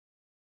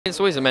It's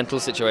always a mental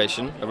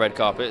situation. A red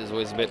carpet is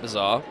always a bit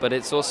bizarre, but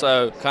it's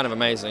also kind of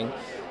amazing.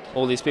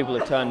 All these people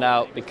have turned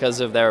out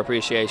because of their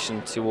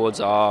appreciation towards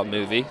our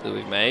movie that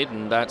we've made,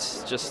 and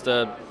that's just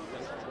a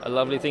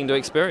lovely thing to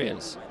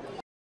experience.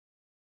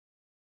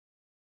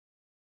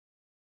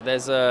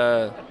 There's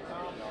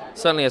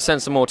certainly a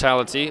sense of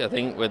mortality, I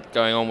think,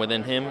 going on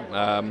within him,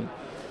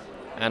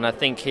 and I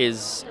think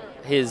his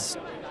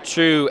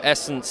true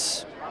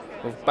essence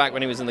of back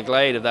when he was in the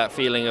Glade, of that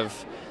feeling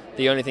of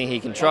the only thing he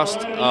can trust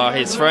are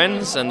his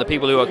friends and the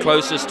people who are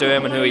closest to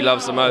him and who he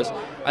loves the most.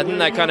 I think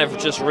that kind of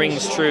just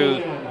rings true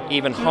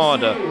even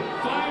harder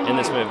in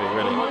this movie,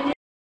 really.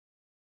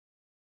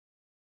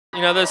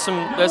 You know, there's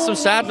some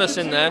sadness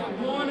in there,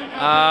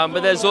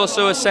 but there's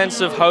also a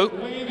sense of hope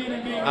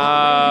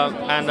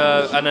and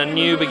a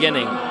new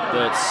beginning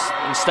that's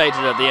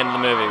instated at the end of the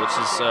movie, which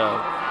is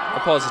a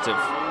positive.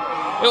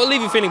 It will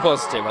leave you feeling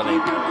positive, I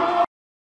think.